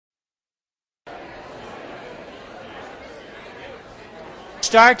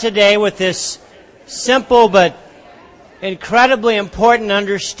start today with this simple but incredibly important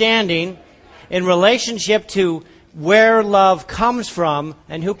understanding in relationship to where love comes from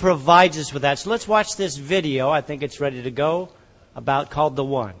and who provides us with that. So let's watch this video. I think it's ready to go, called The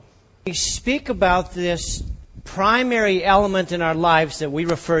One. We speak about this primary element in our lives that we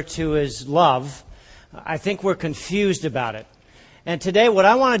refer to as love. I think we're confused about it. And today what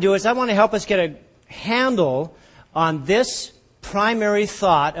I want to do is I want to help us get a handle on this primary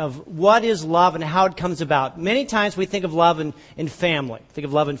thought of what is love and how it comes about. Many times we think of love in family.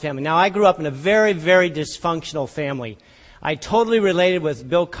 Now, I grew up in a very, very dysfunctional family. I totally related with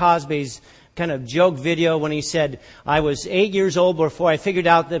Bill Cosby's kind of joke video when he said, I was 8 years old before I figured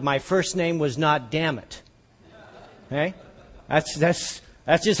out that my first name was not Dammit. Okay? That's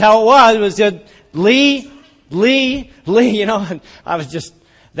just how it was. It was just Leigh, and I was just,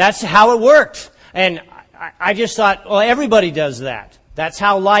 that's how it worked. And I just thought, well, everybody does that. That's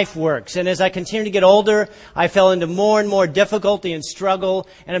how life works. And as I continued to get older, I fell into more and more difficulty and struggle,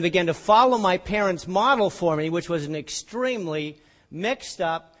 and I began to follow my parents' model for me, which was an extremely mixed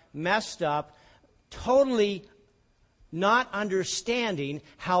up, messed up, totally not understanding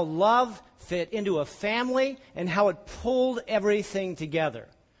how love fit into a family and how it pulled everything together.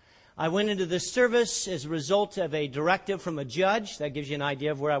 I went into this service as a result of a directive from a judge. That gives you an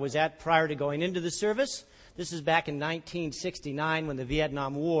idea of where I was at prior to going into the service. This is back in 1969 when the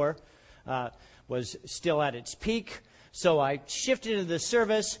Vietnam War was still at its peak. So I shifted into the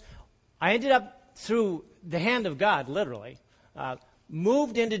service. I ended up, through the hand of God, literally,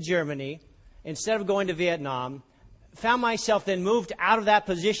 moved into Germany instead of going to Vietnam. Found myself then moved out of that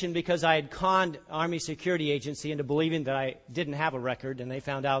position because I had conned Army Security Agency into believing that I didn't have a record, and they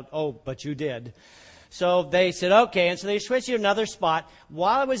found out, oh, but you did. So they said, okay, and so they switched to another spot.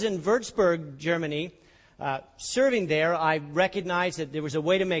 While I was in Würzburg, Germany, serving there, I recognized that there was a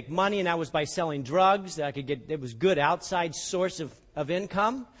way to make money, and that was by selling drugs. That I could get, it was a good outside source of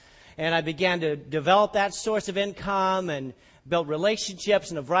income. And I began to develop that source of income and built relationships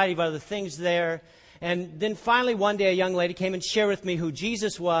and a variety of other things there. And then finally one day a young lady came and shared with me who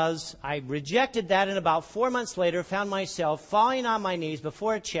Jesus was. I rejected that, and about 4 months later found myself falling on my knees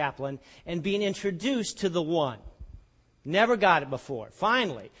before a chaplain and being introduced to the One. Never got it before.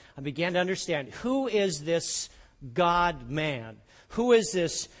 Finally, I began to understand, who is this God-man? Who is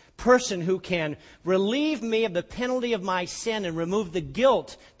this person who can relieve me of the penalty of my sin and remove the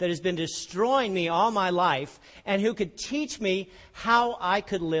guilt that has been destroying me all my life, and who could teach me how I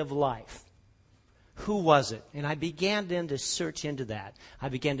could live life? Who was it? And I began then to search into that. I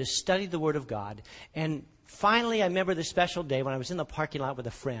began to study the Word of God. And finally, I remember the special day when I was in the parking lot with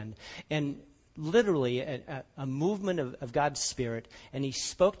a friend, and literally a movement of God's Spirit, and He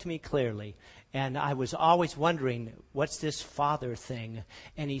spoke to me clearly. And I was always wondering, what's this Father thing?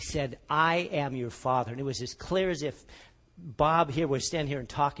 And He said, I am your Father. And it was as clear as if Bob here was standing here and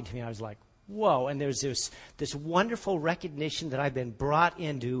talking to me. I was like, whoa. And there's this wonderful recognition that I've been brought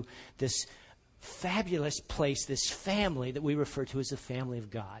into this fabulous place, this family that we refer to as the family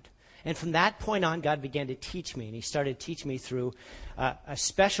of God. And from that point on, God began to teach me, and He started teaching me through a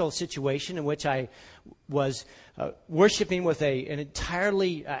special situation in which I was worshiping with an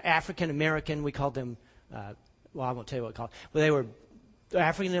entirely African-American, we called them, well, I won't tell you what we called them, but they were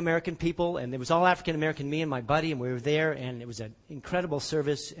African-American people, and it was all African-American, me and my buddy, and we were there, and it was an incredible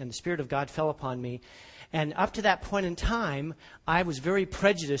service, and the Spirit of God fell upon me. And up to that point in time, I was very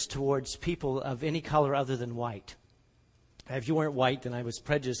prejudiced towards people of any color other than white. If you weren't white, then I was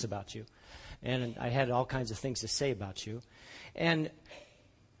prejudiced about you. And I had all kinds of things to say about you. And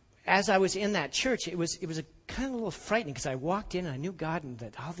as I was in that church, it was a kind of a little frightening, because I walked in and I knew God, and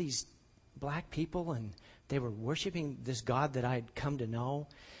that all these black people, and they were worshiping this God that I had come to know.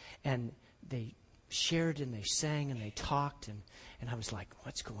 And they shared and they sang and they talked. And I was like,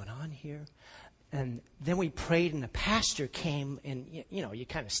 what's going on here? And then we prayed, and the pastor came, and, you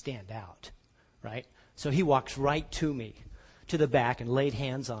kind of stand out, right? So he walks right to me, to the back, and laid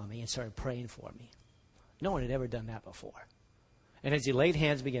hands on me and started praying for me. No one had ever done that before. And as he laid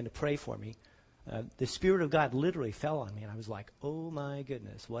hands and began to pray for me, the Spirit of God literally fell on me, and I was like, oh my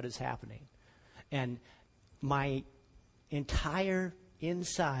goodness, what is happening? And my entire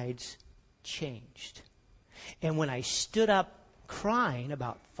insides changed. And when I stood up crying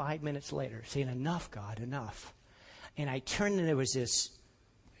about 5 minutes later, saying, enough, God, enough. And I turned, and there was this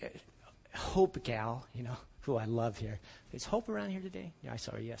Hope gal, who I love here. Is Hope around here today? Yeah, I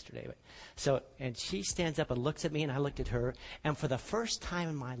saw her yesterday. And she stands up and looks at me, and I looked at her. And for the first time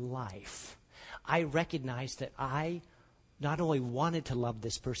in my life, I recognized that I not only wanted to love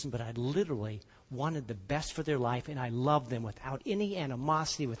this person, but I literally wanted the best for their life, and I loved them without any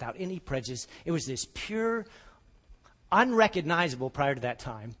animosity, without any prejudice. It was this pure, unrecognizable prior to that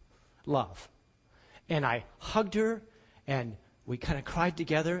time, love. And I hugged her, and we kind of cried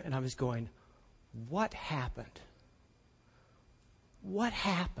together, and I was going, what happened? What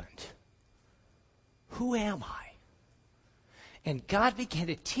happened? Who am I? And God began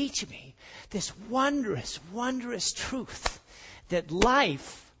to teach me this wondrous, wondrous truth that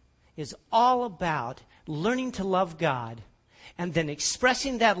life is all about learning to love God and then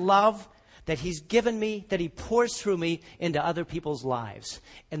expressing that love that He's given me, that He pours through me into other people's lives.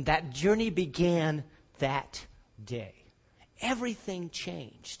 And that journey began that day. Everything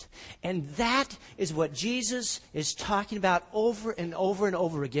changed. And that is what Jesus is talking about over and over and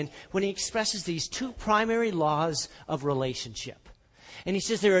over again when He expresses these two primary laws of relationship. And He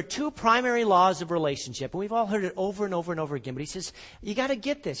says there are two primary laws of relationship. And we've all heard it over and over and over again. But He says, you got to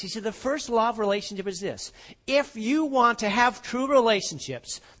get this. He said the first law of relationship is this. If you want to have true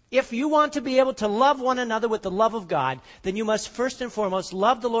relationships, if you want to be able to love one another with the love of God, then you must first and foremost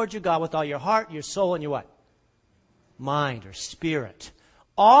love the Lord your God with all your heart, your soul, and your what? Mind or spirit.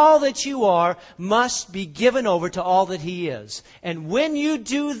 All that you are must be given over to all that He is. And when you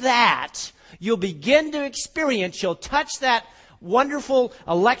do that, you'll begin to experience, you'll touch that wonderful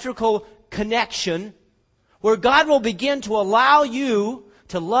electrical connection where God will begin to allow you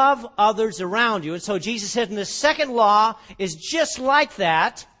to love others around you. And so Jesus said, and the second law is just like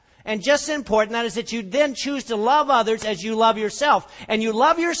that. And just as important, that is that you then choose to love others as you love yourself. And you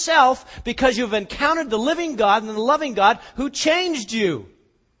love yourself because you've encountered the living God and the loving God who changed you.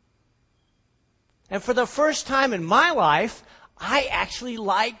 And for the first time in my life, I actually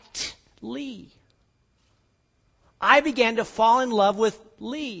liked Leigh. I began to fall in love with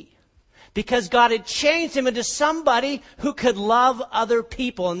Leigh because God had changed him into somebody who could love other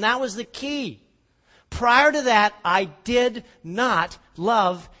people. And that was the key. Prior to that, I did not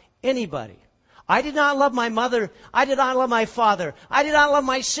love anybody. I did not love my mother. I did not love my father. I did not love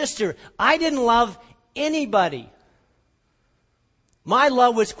my sister. I didn't love anybody. My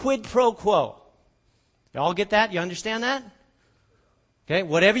love was quid pro quo. You all get that? You understand that? Okay,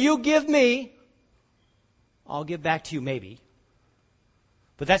 whatever you give me, I'll give back to you maybe.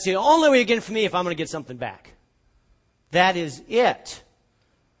 But that's the only way you're getting from me if I'm going to get something back. That is it.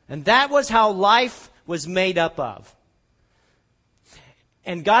 And that was how life was made up of.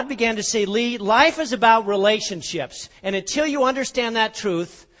 And God began to say, Leigh, life is about relationships. And until you understand that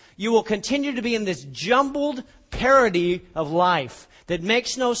truth, you will continue to be in this jumbled parody of life that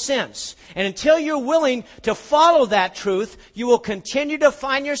makes no sense. And until you're willing to follow that truth, you will continue to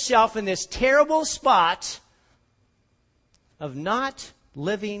find yourself in this terrible spot of not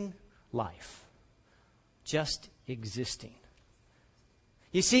living life, just existing.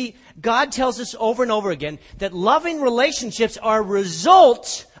 You see, God tells us over and over again that loving relationships are a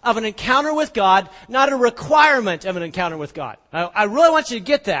result of an encounter with God, not a requirement of an encounter with God. I really want you to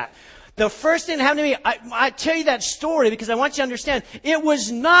get that. The first thing that happened to me, I tell you that story because I want you to understand, it was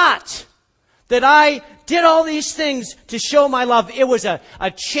not that I did all these things to show my love. It was a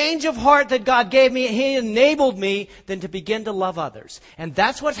change of heart that God gave me. He enabled me then to begin to love others. And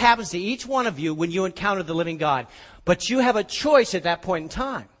that's what happens to each one of you when you encounter the living God. But you have a choice at that point in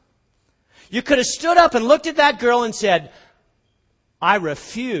time. You could have stood up and looked at that girl and said, I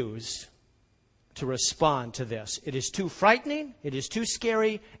refuse to respond to this. It is too frightening, it is too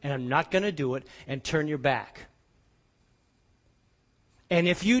scary, and I'm not going to do it, and turn your back. And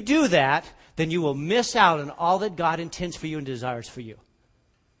if you do that, then you will miss out on all that God intends for you and desires for you.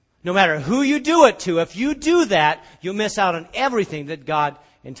 No matter who you do it to, if you do that, you'll miss out on everything that God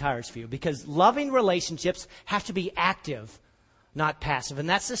entires for you. Because loving relationships have to be active, not passive. And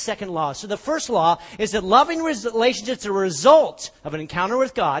that's the second law. So the first law is that loving relationships are a result of an encounter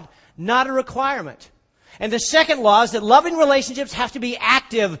with God, not a requirement. And the second law is that loving relationships have to be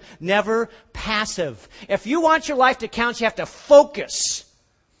active, never passive. If you want your life to count, you have to focus.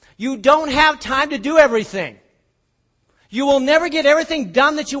 You don't have time to do everything. You will never get everything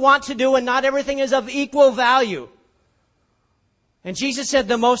done that you want to do, and not everything is of equal value. And Jesus said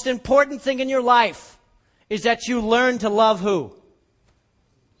the most important thing in your life is that you learn to love who?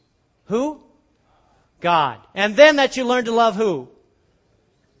 Who? God. And then that you learn to love who?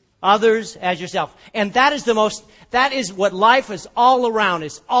 Others as yourself. And that is what life is all around.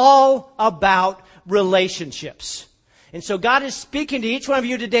 It's all about relationships. And so God is speaking to each one of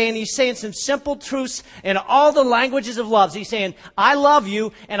you today, and He's saying some simple truths in all the languages of love. He's saying, I love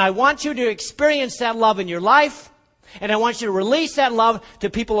you, and I want you to experience that love in your life. And I want you to release that love to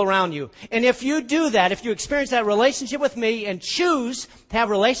people around you. And if you do that, if you experience that relationship with me and choose to have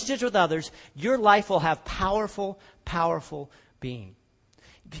relationships with others, your life will have powerful, powerful being.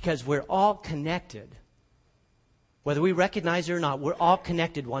 Because we're all connected. Whether we recognize it or not, we're all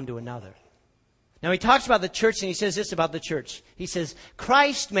connected one to another. Now he talks about the church and he says this about the church. He says,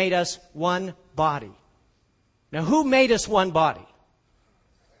 Christ made us one body. Now who made us one body?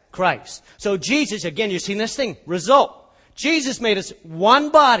 Christ. So Jesus, again, you've seen this thing, result. Jesus made us one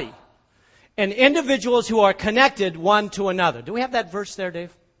body and individuals who are connected one to another. Do we have that verse there,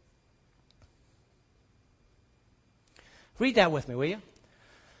 Dave? Read that with me, will you?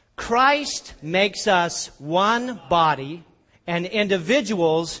 Christ makes us one body and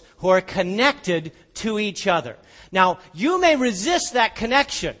individuals who are connected to each other. Now, you may resist that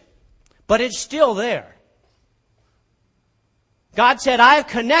connection, but it's still there. God said, I have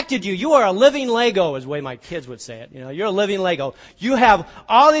connected you. You are a living Lego, is the way my kids would say it. You know, you're a living Lego. You have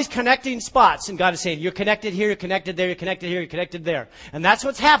all these connecting spots. And God is saying, you're connected here, you're connected there, you're connected here, you're connected there. And that's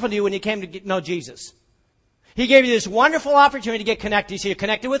what's happened to you when you came to know Jesus. He gave you this wonderful opportunity to get connected. So you're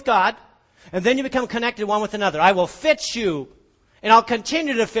connected with God, and then you become connected one with another. I will fit you, and I'll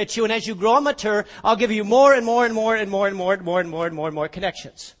continue to fit you. And as you grow and mature, I'll give you more and more and more and more and more and more and more and more and more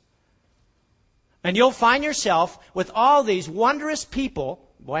connections. And you'll find yourself with all these wondrous people,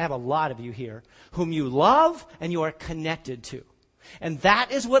 boy, I have a lot of you here, whom you love and you are connected to. And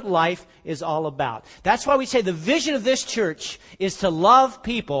that is what life is all about. That's why we say the vision of this church is to love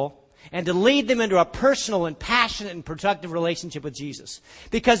people and to lead them into a personal and passionate and productive relationship with Jesus.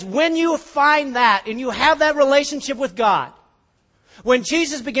 Because when you find that and you have that relationship with God, when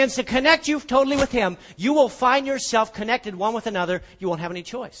Jesus begins to connect you totally with Him, you will find yourself connected one with another. You won't have any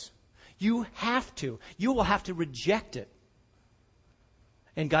choice. You have to. You will have to reject it.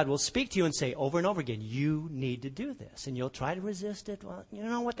 And God will speak to you and say over and over again, you need to do this. And you'll try to resist it. Well, you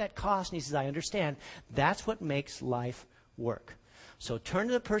know what that costs? And He says, I understand. That's what makes life work. So turn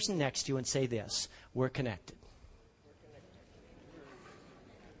to the person next to you and say this, we're connected.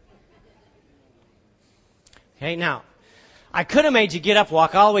 Okay, now, I could have made you get up,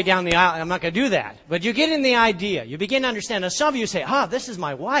 walk all the way down the aisle. I'm not going to do that. But you get in the idea. You begin to understand. Now, some of you say, this is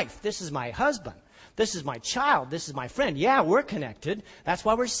my wife. This is my husband. This is my child. This is my friend. Yeah, we're connected. That's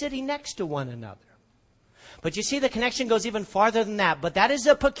why we're sitting next to one another. But you see, the connection goes even farther than that. But that is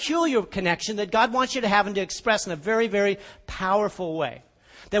a peculiar connection that God wants you to have and to express in a very, very powerful way.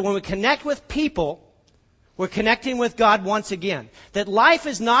 That when we connect with people, we're connecting with God once again. That life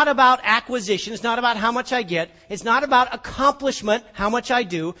is not about acquisition. It's not about how much I get. It's not about accomplishment, how much I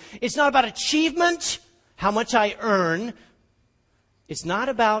do. It's not about achievement, how much I earn. It's not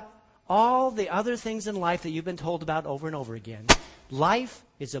about all the other things in life that you've been told about over and over again. Life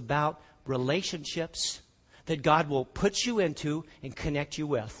is about relationships that God will put you into and connect you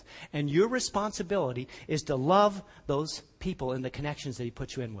with. And your responsibility is to love those people and the connections that He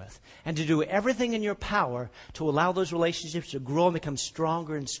puts you in with. And to do everything in your power to allow those relationships to grow and become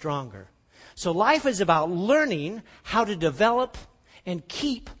stronger and stronger. So life is about learning how to develop and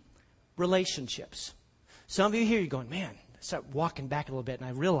keep relationships. Some of you here, you're going, man, I start walking back a little bit and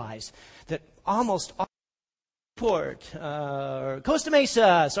I realize that almost all Costa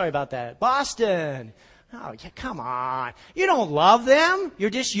Mesa, sorry about that, Boston. Oh, yeah, come on. You don't love them. You're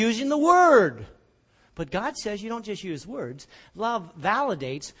just using the word. But God says you don't just use words. Love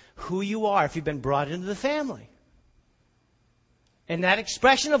validates who you are if you've been brought into the family. And that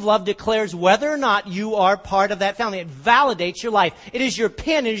expression of love declares whether or not you are part of that family. It validates your life. It is your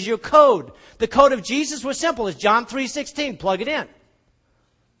pin. It is your code. The code of Jesus was simple. It's John 3:16. Plug it in.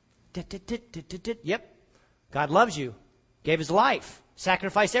 Yep. God loves you. Gave His life.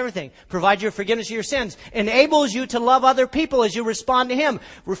 Sacrifice everything. Provide your forgiveness of your sins. Enables you to love other people as you respond to Him.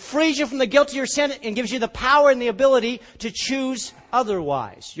 Frees you from the guilt of your sin and gives you the power and the ability to choose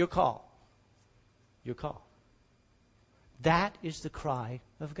otherwise. Your call. Your call. That is the cry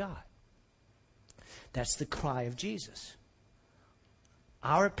of God. That's the cry of Jesus.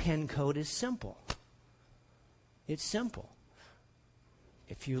 Our pin code is simple. It's simple.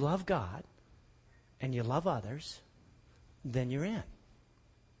 If you love God and you love others, then you're in.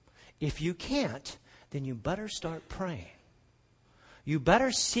 If you can't, then you better start praying. You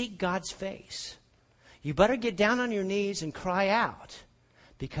better seek God's face. You better get down on your knees and cry out.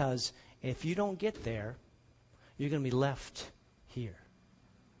 Because if you don't get there, you're going to be left here.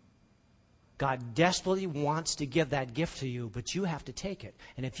 God desperately wants to give that gift to you, but you have to take it.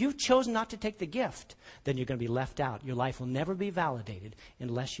 And if you've chosen not to take the gift, then you're going to be left out. Your life will never be validated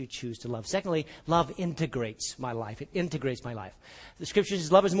unless you choose to love. Secondly, love integrates my life. It integrates my life. The Scripture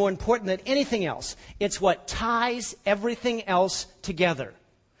says love is more important than anything else. It's what ties everything else together.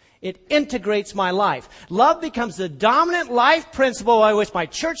 It integrates my life. Love becomes the dominant life principle by which my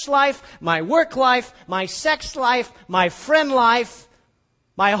church life, my work life, my sex life, my friend life,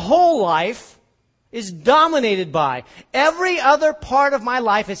 my whole life is dominated by. Every other part of my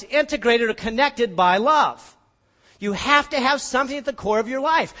life is integrated or connected by love. You have to have something at the core of your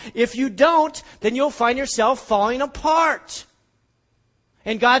life. If you don't, then you'll find yourself falling apart.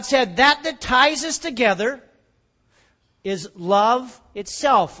 And God said that ties us together is love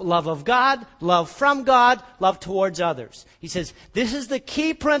itself. Love of God, love from God, love towards others. He says, this is the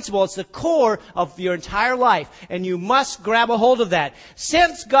key principle. It's the core of your entire life. And you must grab a hold of that.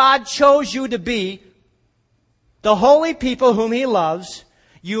 Since God chose you to be the holy people whom He loves,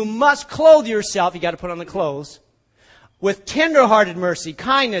 you must clothe yourself. You got to put on the clothes. With tender-hearted mercy,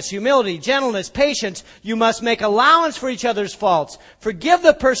 kindness, humility, gentleness, patience, you must make allowance for each other's faults. Forgive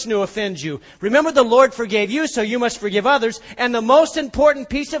the person who offends you. Remember the Lord forgave you, so you must forgive others. And the most important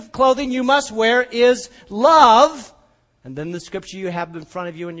piece of clothing you must wear is love. And then the scripture you have in front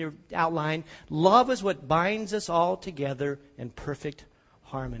of you in your outline. Love is what binds us all together in perfect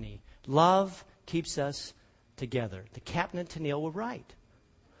harmony. Love keeps us together. The captain and Tennille were right.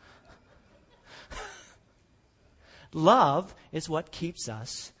 Love is what keeps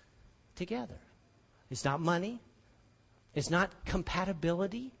us together. It's not money. It's not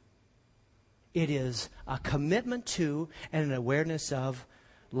compatibility. It is a commitment to and an awareness of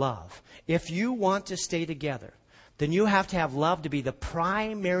love. If you want to stay together, then you have to have love to be the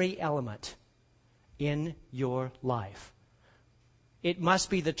primary element in your life. It must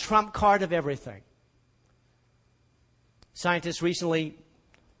be the trump card of everything. Scientists recently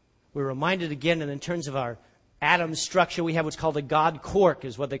were reminded again, and in terms of our atom structure, we have what's called a God quark,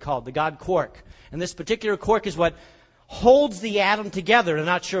 is what they call it, the God quark. And this particular quark is what holds the atom together. I'm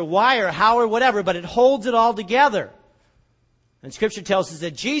not sure why or how or whatever, but it holds it all together. And Scripture tells us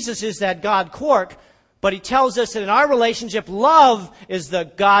that Jesus is that God quark, but He tells us that in our relationship, love is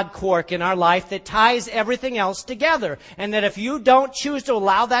the God quark in our life that ties everything else together. And that if you don't choose to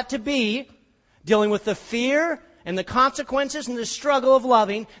allow that to be, dealing with the fear and the consequences and the struggle of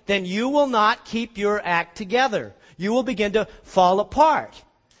loving, then you will not keep your act together. You will begin to fall apart.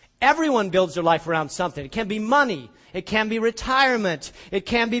 Everyone builds their life around something. It can be money. It can be retirement. It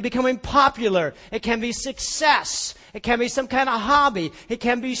can be becoming popular. It can be success. It can be some kind of hobby. It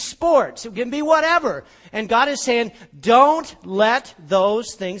can be sports. It can be whatever. And God is saying, don't let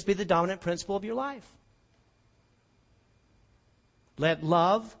those things be the dominant principle of your life. Let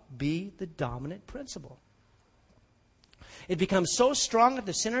love be the dominant principle. It becomes so strong at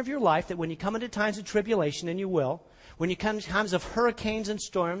the center of your life that when you come into times of tribulation, and you will, when you come to times of hurricanes and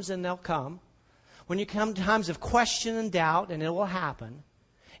storms, and they'll come, when you come to times of question and doubt, and it will happen,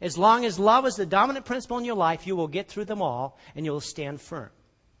 as long as love is the dominant principle in your life, you will get through them all, and you will stand firm.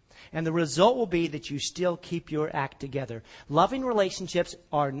 And the result will be that you still keep your act together. Loving relationships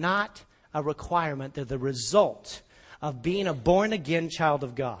are not a requirement. They're the result of being a born-again child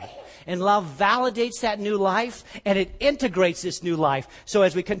of God. And love validates that new life, and it integrates this new life. So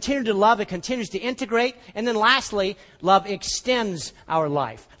as we continue to love, it continues to integrate. And then lastly, love extends our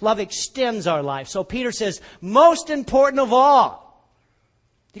life. Love extends our life. So Peter says, most important of all.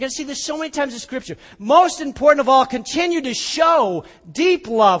 You're going to see this so many times in Scripture. Most important of all, continue to show deep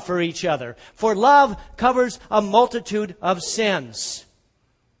love for each other. For love covers a multitude of sins.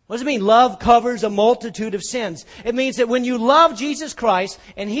 What does it mean? Love covers a multitude of sins. It means that when you love Jesus Christ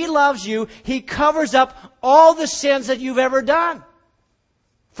and He loves you, He covers up all the sins that you've ever done.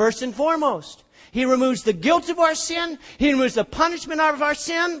 First and foremost, He removes the guilt of our sin. He removes the punishment of our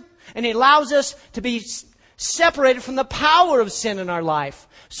sin. And He allows us to be separated from the power of sin in our life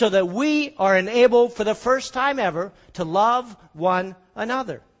so that we are enabled for the first time ever to love one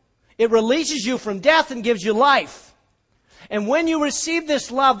another. It releases you from death and gives you life. And when you receive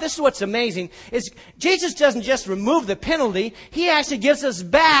this love, this is what's amazing, is Jesus doesn't just remove the penalty. He actually gives us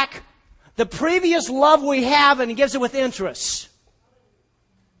back the previous love we have, and He gives it with interest.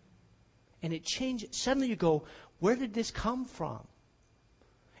 And it changes. Suddenly you go, where did this come from?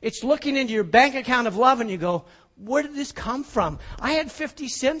 It's looking into your bank account of love and you go, where did this come from? I had 50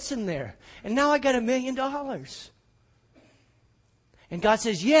 cents in there, and now I got $1 million. And God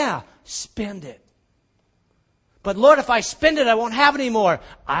says, yeah, spend it. But Lord, if I spend it, I won't have it anymore.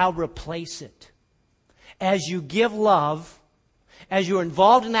 I'll replace it. As you give love, as you're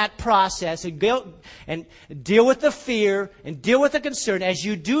involved in that process and deal with the fear and deal with the concern, as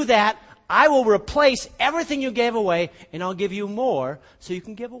you do that, I will replace everything you gave away, and I'll give you more so you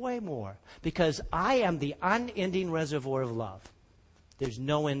can give away more. Because I am the unending reservoir of love. There's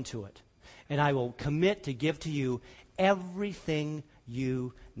no end to it. And I will commit to give to you everything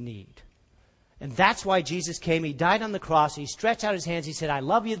you need. And that's why Jesus came. He died on the cross. He stretched out his hands. He said, I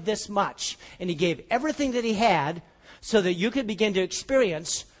love you this much. And he gave everything that he had so that you could begin to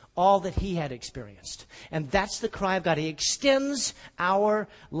experience all that he had experienced. And that's the cry of God. He extends our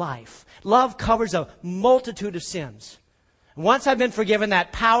life. Love covers a multitude of sins. And once I've been forgiven,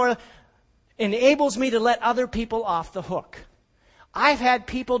 that power enables me to let other people off the hook. I've had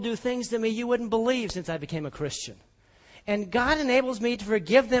people do things to me you wouldn't believe since I became a Christian. And God enables me to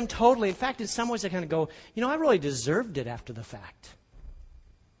forgive them totally. In fact, in some ways I kind of go, I really deserved it after the fact.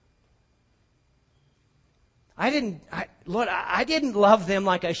 I didn't love them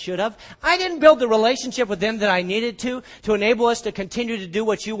like I should have. I didn't build the relationship with them that I needed to enable us to continue to do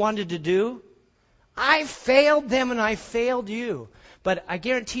what you wanted to do. I failed them and I failed you. But I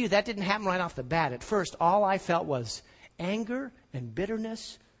guarantee you that didn't happen right off the bat. At first, all I felt was anger and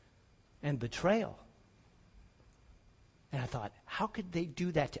bitterness and betrayal. And I thought, how could they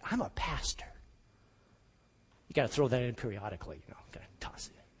do that I'm a pastor. You got to throw that in periodically, got to toss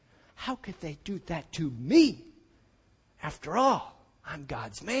it in. How could they do that to me? After all, I'm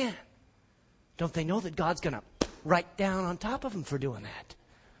God's man. Don't they know that God's going to write down on top of them for doing that?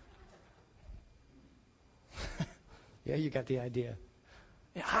 Yeah, you got the idea.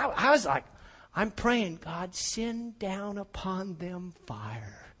 I was like, I'm praying, God, send down upon them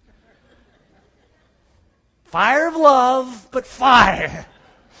fire. Fire of love, but fire.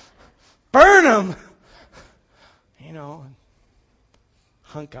 Burn them.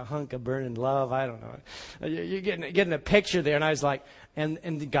 Hunk of burning love. I don't know. You're getting a picture there. And I was like,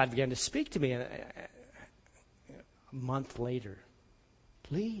 and God began to speak to me. And a month later,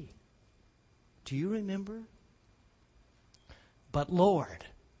 Leigh, do you remember? But Lord,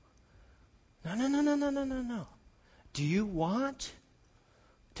 no. Do you want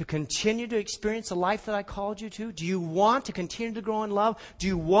to continue to experience the life that I called you to? Do you want to continue to grow in love? Do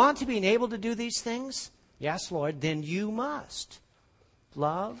you want to be able to do these things? Yes, Lord. Then you must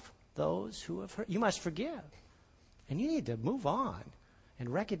love those who have hurt. You must forgive. And you need to move on and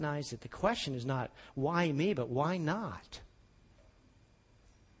recognize that the question is not why me, but why not?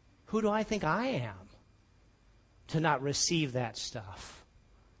 Who do I think I am to not receive that stuff?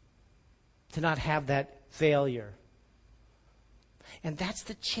 To not have that failure? And that's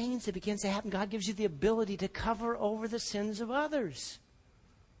the change that begins to happen. God gives you the ability to cover over the sins of others.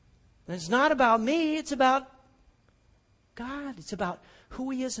 And it's not about me, it's about God. It's about who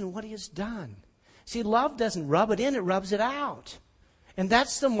He is and what He has done. See, love doesn't rub it in, it rubs it out. And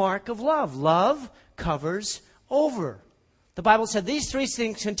that's the mark of love. Love covers over. The Bible said these three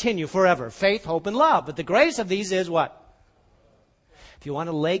things continue forever. Faith, hope, and love. But the greatest of these is what? If you want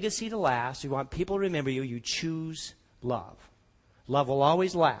a legacy to last, you want people to remember you, you choose love. Love will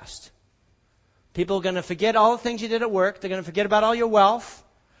always last. People are going to forget all the things you did at work. They're going to forget about all your wealth.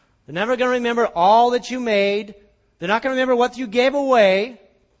 They're never going to remember all that you made. They're not going to remember what you gave away.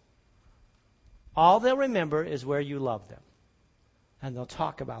 All they'll remember is where you loved them. And they'll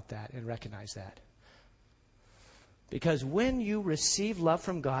talk about that and recognize that. Because when you receive love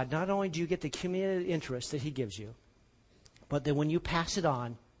from God, not only do you get the cumulative interest that He gives you, but then when you pass it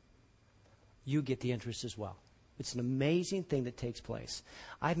on, you get the interest as well. It's an amazing thing that takes place.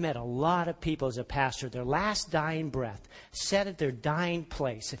 I've met a lot of people as a pastor, their last dying breath, set at their dying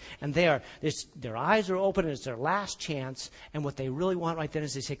place. And their eyes are open and it's their last chance. And what they really want right then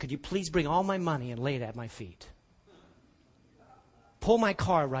is they say, could you please bring all my money and lay it at my feet? Pull my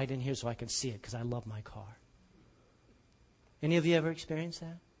car right in here so I can see it because I love my car. Any of you ever experienced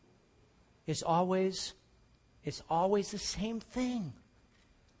that? It's always the same thing.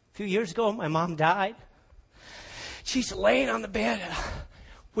 A few years ago, my mom died. She's laying on the bed.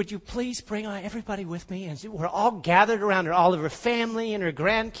 Would you please bring everybody with me? And we're all gathered around her, all of her family and her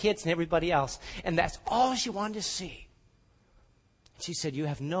grandkids and everybody else. And that's all she wanted to see. She said, you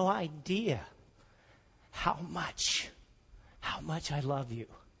have no idea how much I love you.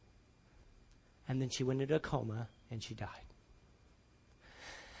 And then she went into a coma and she died.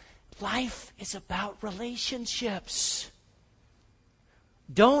 Life is about relationships.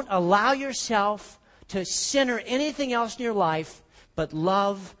 Don't allow yourself to center anything else in your life but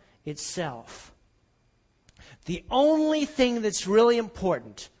love itself. The only thing that's really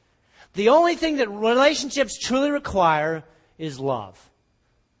important, the only thing that relationships truly require is love.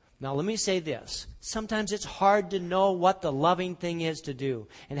 Now, let me say this. Sometimes it's hard to know what the loving thing is to do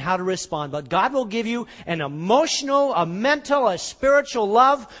and how to respond. But God will give you an emotional, a mental, a spiritual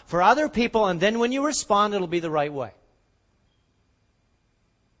love for other people. And then when you respond, it'll be the right way.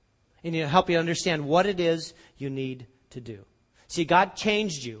 And it'll help you understand what it is you need to do. See, God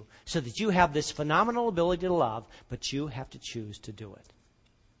changed you so that you have this phenomenal ability to love, but you have to choose to do it.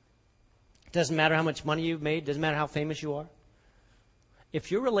 It doesn't matter how much money you've made. It doesn't matter how famous you are. If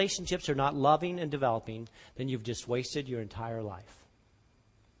your relationships are not loving and developing, then you've just wasted your entire life.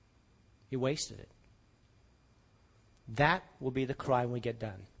 You wasted it. That will be the cry when we get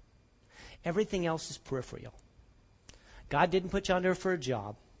done. Everything else is peripheral. God didn't put you on earth for a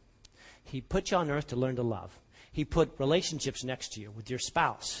job. He put you on earth to learn to love. He put relationships next to you with your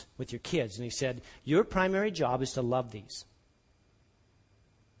spouse, with your kids. And he said, your primary job is to love these.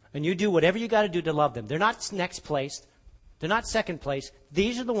 And you do whatever you got to do to love them. They're not next place. They're not second place.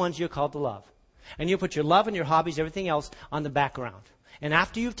 These are the ones you're called to love. And you put your love and your hobbies, everything else, on the background. And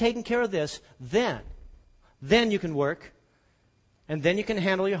after you've taken care of this, then you can work. And then you can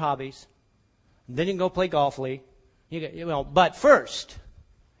handle your hobbies. And then you can go play golf, Leigh. But first,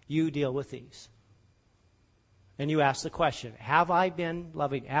 you deal with these. And you ask the question, have I been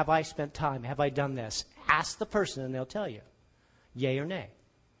loving? Have I spent time? Have I done this? Ask the person and they'll tell you. Yay or nay.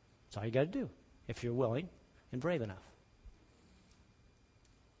 That's all you got to do if you're willing and brave enough.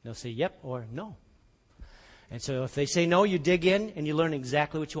 They'll say yep or no. And so if they say no, you dig in and you learn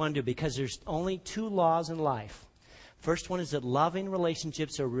exactly what you want to do, because there's only two laws in life. First one is that loving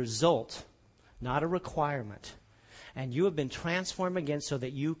relationships are a result, not a requirement. And you have been transformed again so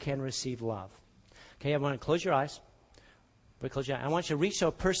that you can receive love. Okay, I want to close your eyes. Close your eyes. I want you to reach to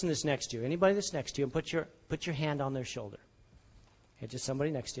a person that's next to you, anybody that's next to you, and put your hand on their shoulder. Okay, just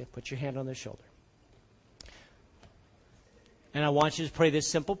somebody next to you. Put your hand on their shoulder. And I want you to pray this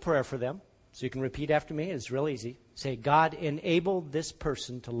simple prayer for them. So you can repeat after me. It's real easy. Say, God, enable this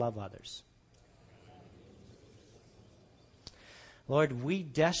person to love others. Lord, we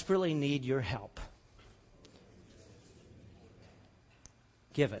desperately need your help.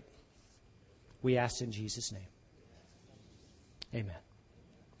 Give it. We ask in Jesus' name. Amen.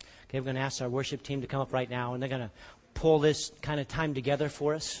 Okay, we're going to ask our worship team to come up right now, and they're going to pull this kind of time together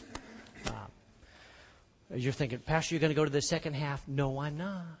for us. You're thinking, Pastor, you're going to go to the second half. No, I'm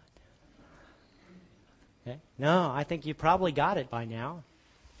not. Okay? No, I think you probably got it by now.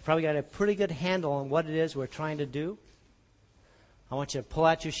 You probably got a pretty good handle on what it is we're trying to do. I want you to pull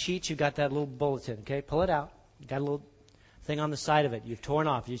out your sheets. You've got that little bulletin, okay? Pull it out. You got a little thing on the side of it. You've torn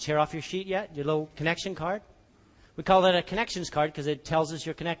off. Did you tear off your sheet yet? Your little connection card? We call that a connections card because it tells us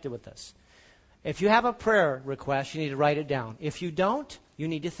you're connected with us. If you have a prayer request, you need to write it down. If you don't, you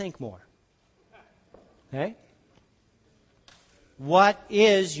need to think more. Okay? What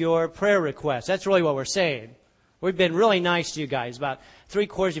is your prayer request? That's really what we're saying. We've been really nice to you guys. About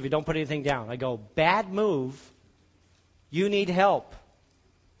 3/4 of you don't put anything down. I go, bad move. You need help.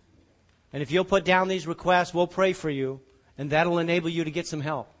 And if you'll put down these requests, we'll pray for you. And that'll enable you to get some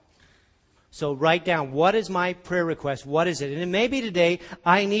help. So write down, what is my prayer request? What is it? And it may be today,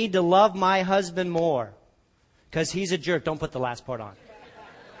 I need to love my husband more. Because he's a jerk. Don't put the last part on.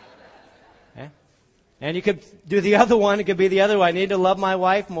 Okay? And you could do the other one. It could be the other one. I need to love my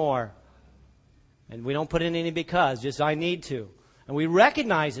wife more. And we don't put in any because. Just I need to. And we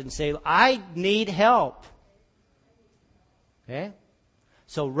recognize it and say, I need help. Okay?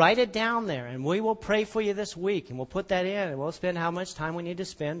 So write it down there, and we will pray for you this week, and we'll put that in, and we'll spend how much time we need to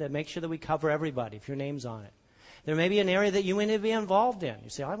spend and make sure that we cover everybody if your name's on it. There may be an area that you need to be involved in. You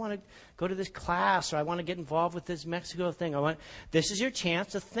say, I want to go to this class, or I want to get involved with this Mexico thing. This is your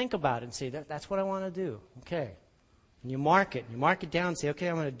chance to think about it and say, that's what I want to do. Okay. And you mark it. You mark it down and say, okay,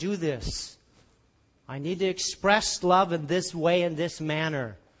 I'm going to do this. I need to express love in this way, in this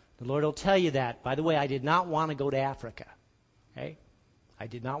manner. The Lord will tell you that. By the way, I did not want to go to Africa. Okay? I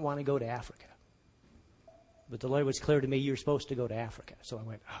did not want to go to Africa. But the Lord was clear to me, you're supposed to go to Africa. So I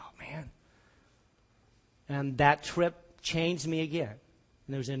went, oh, man. And that trip changed me again. And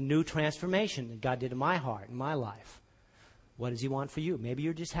there was a new transformation that God did in my heart, in my life. What does He want for you? Maybe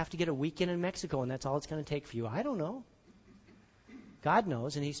you just have to get a weekend in Mexico, and that's all it's going to take for you. I don't know. God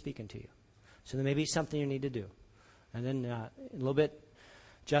knows, and He's speaking to you. So there may be something you need to do. And then in a little bit,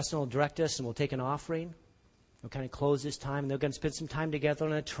 Justin will direct us, and we'll take an offering. We'll kind of close this time, and they're going to spend some time together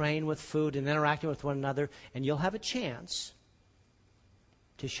on a train with food and interacting with one another, and you'll have a chance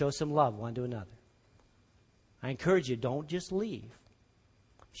to show some love one to another. I encourage you, don't just leave.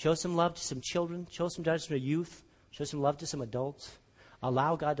 Show some love to some children, show some love to youth, show some love to some adults.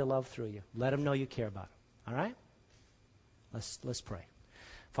 Allow God to love through you. Let them know you care about them. All right? Let's pray.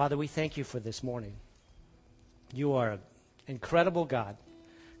 Father, we thank you for this morning. You are an incredible God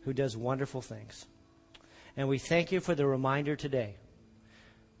who does wonderful things. And we thank you for the reminder today.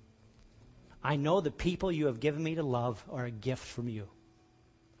 I know the people you have given me to love are a gift from you.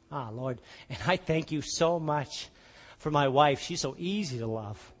 Lord, and I thank you so much for my wife. She's so easy to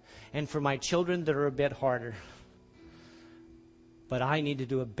love. And for my children that are a bit harder. But I need to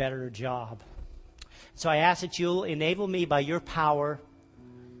do a better job. So I ask that you'll enable me by your power,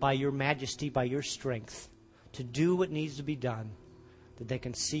 by your majesty, by your strength, to do what needs to be done, that they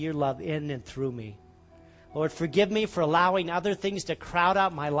can see your love in and through me. Lord, forgive me for allowing other things to crowd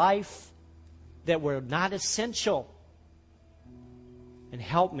out my life that were not essential. And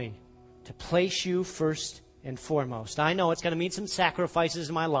help me to place you first and foremost. I know it's going to mean some sacrifices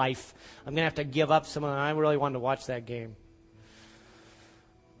in my life. I'm going to have to give up some of them. I really wanted to watch that game.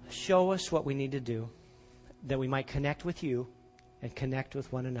 Show us what we need to do that we might connect with you and connect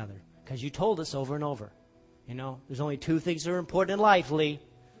with one another. Because you told us over and over. You know, there's only two things that are important in life, Leigh.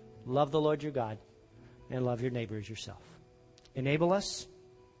 Love the Lord your God and love your neighbor as yourself. Enable us.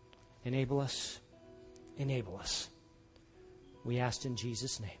 Enable us. Enable us. We ask in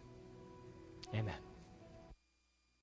Jesus' name. Amen.